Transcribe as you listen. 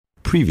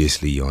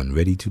Previously on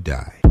Ready to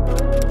Die.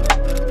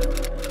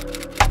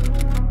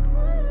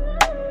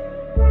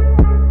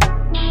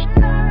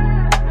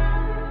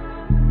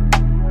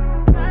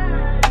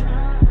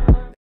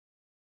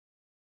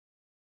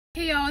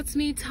 Hey y'all, it's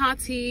me,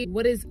 Tati.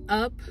 What is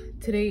up?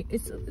 Today,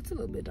 it's a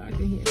little bit dark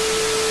in here.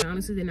 I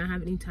honestly did not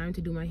have any time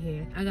to do my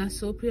hair. I got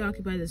so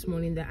preoccupied this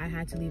morning that I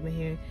had to leave my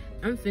hair.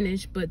 I'm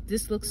finished, but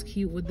this looks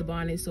cute with the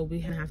bonnet, so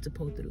we have to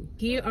pull through.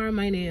 Here are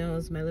my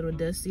nails, my little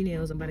dusty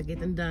nails. I'm about to get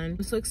them done.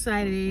 I'm so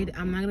excited.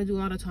 I'm not gonna do a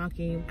lot of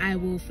talking. I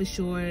will for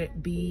sure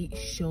be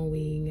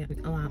showing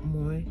a lot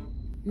more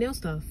nail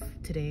stuff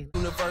today.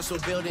 Universal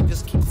building,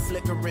 just keep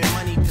flickering,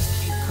 money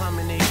just keep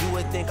coming in. You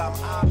would think I'm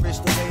Irish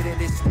the way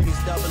that it's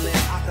doubling.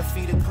 I can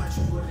feed a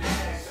country with the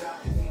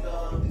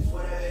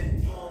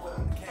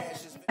cash.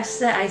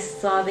 I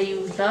saw that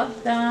you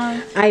loved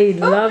them. I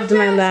loved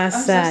my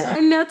last set.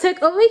 So nail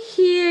tech over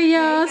here,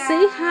 y'all. Hey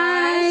say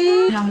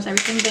hi. How was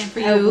everything been for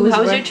you?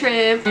 How was your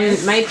trip?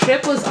 My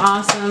trip was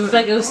awesome.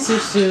 Like it was too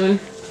soon.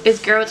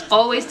 It's girl, it's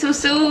always too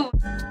soon.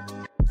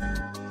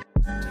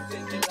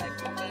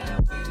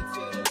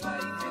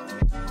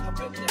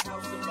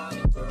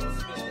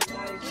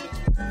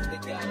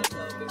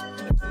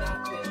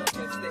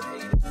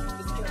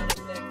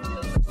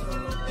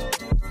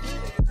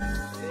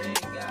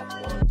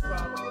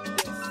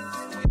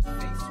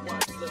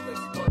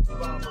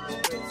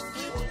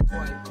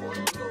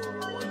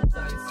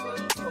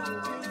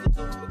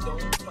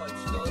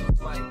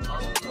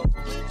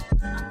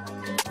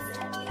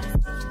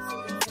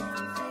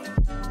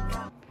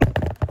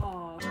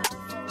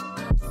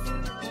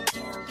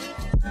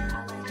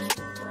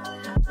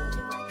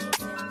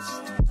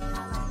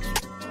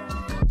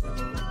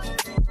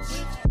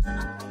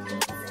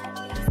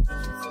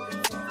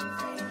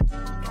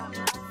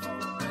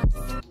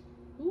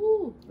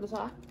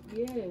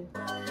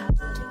 Yeah.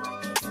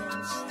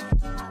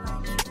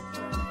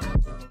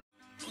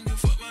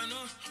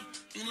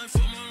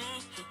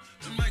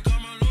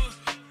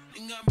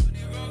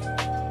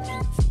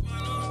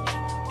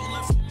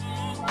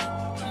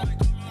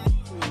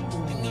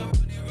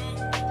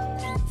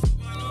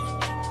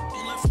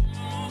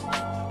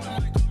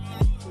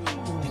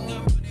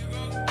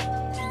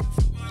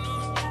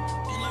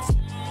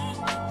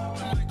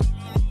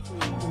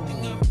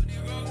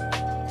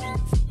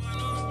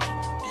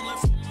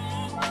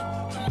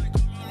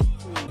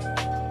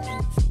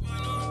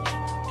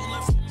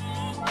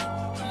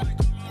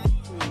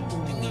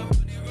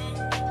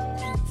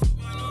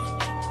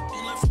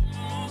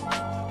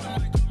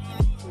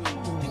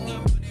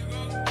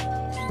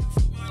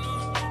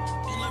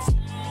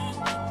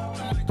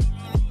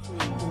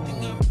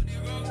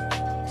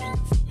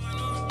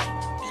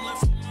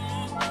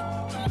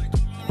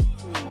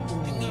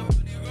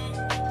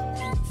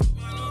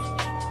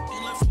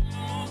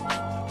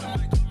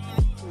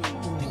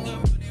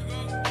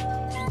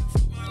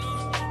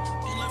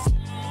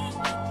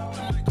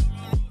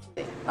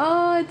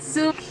 Oh, it's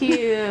so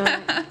cute.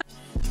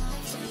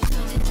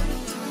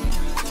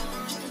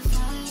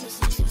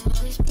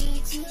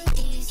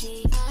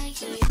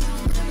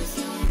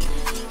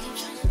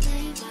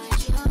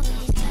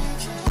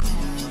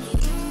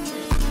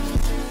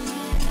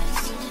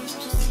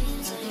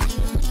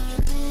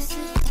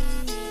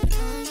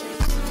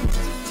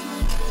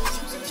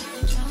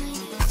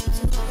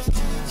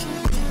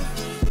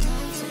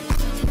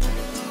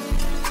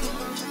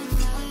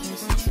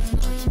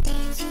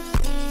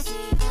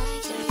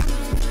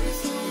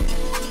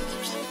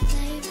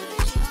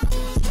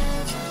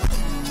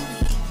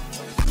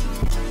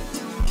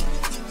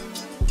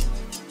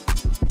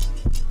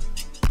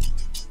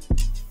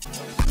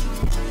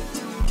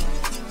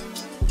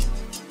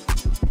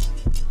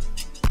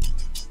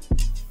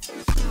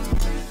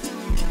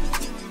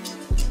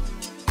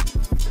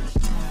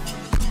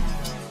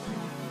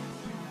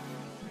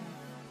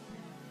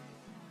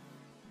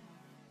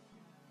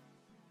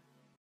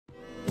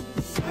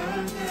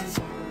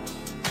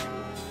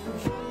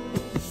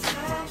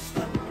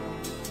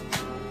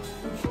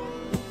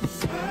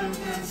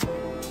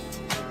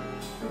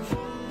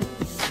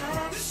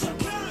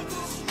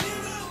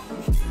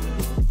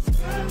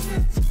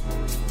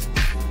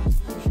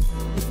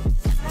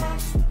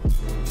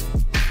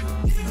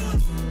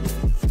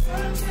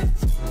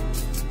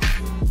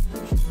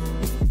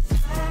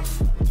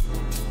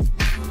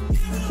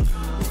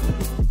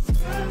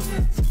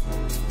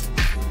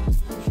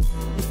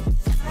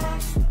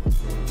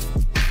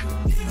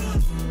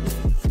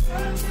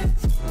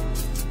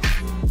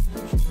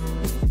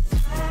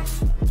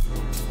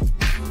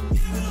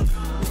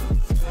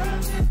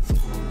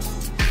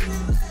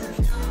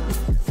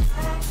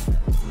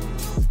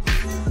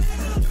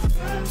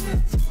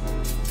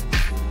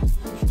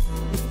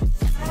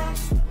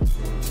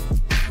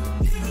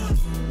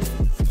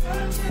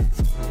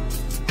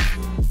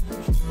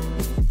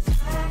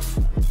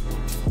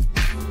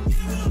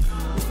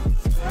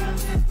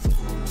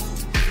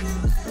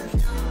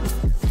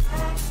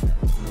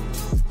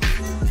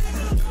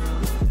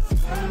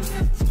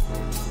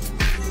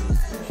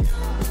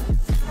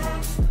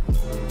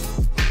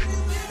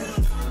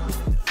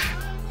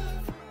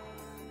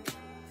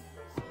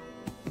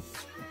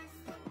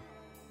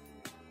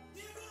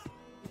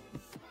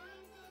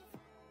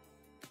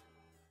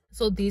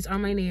 So these are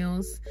my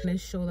nails. I'm gonna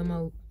show them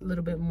a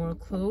little bit more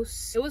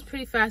close. It was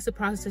pretty fast, the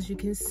process. As you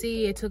can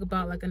see, it took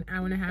about like an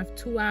hour and a half,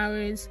 2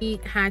 hours. He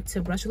had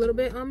to rush a little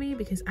bit on me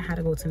because I had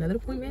to go to another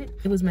appointment.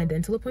 It was my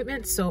dental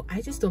appointment, so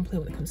I just don't play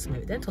when it comes to my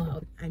dental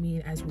health. I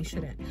mean, as we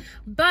shouldn't.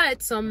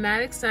 But so I'm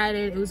mad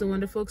excited. It was a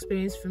wonderful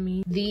experience for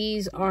me.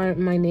 These are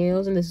my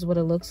nails, and this is what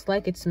it looks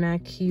like. It's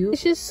mad cute.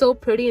 It's just so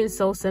pretty and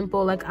so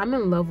simple. Like, I'm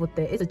in love with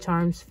it. It's the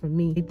charms for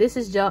me. This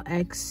is Gel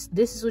X.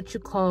 This is what you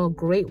call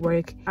great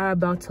work. Are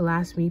about to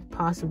last me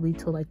possibly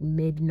till like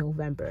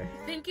mid-November.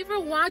 Thank you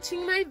for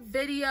watching my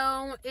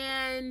video,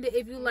 and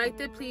if you liked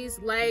it, please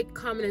like,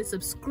 comment, and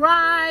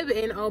subscribe,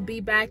 and I'll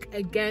be back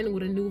again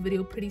with a new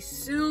video pretty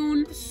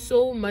soon.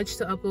 So much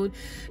to upload.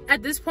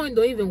 At this point,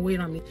 don't even wait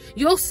on me.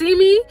 You'll see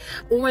me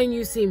when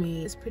you see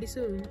me. It's pretty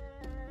soon.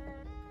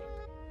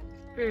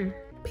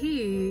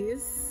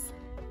 Peace.